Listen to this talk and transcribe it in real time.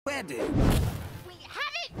wedding. We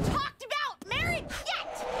haven't talked about marriage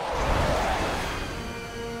yet!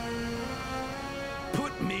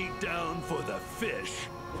 Put me down for the fish.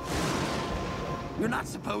 You're not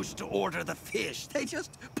supposed to order the fish. They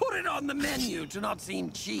just put it on the menu to not seem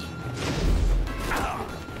cheap.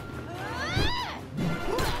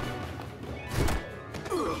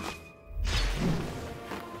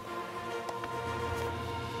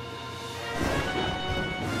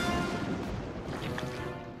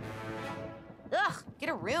 Ugh, get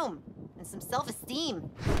a room and some self-esteem.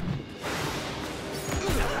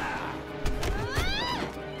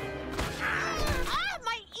 Ah,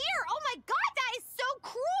 my ear! Oh my God, that is so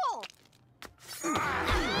cruel!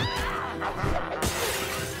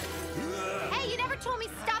 Hey, you never told me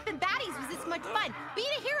stopping baddies was this much fun. Being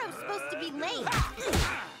a hero's supposed to be lame.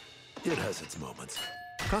 It has its moments.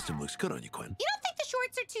 Costume looks good on you, Quinn. You don't think the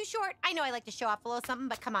shorts are too short? I know I like to show off a little something,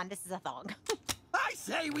 but come on, this is a thong. I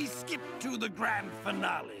say we skip to the grand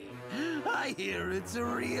finale. I hear it's a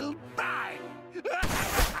real bang.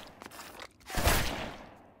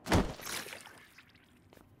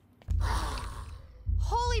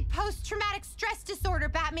 Holy post-traumatic stress disorder,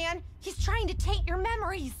 Batman! He's trying to taint your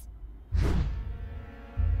memories!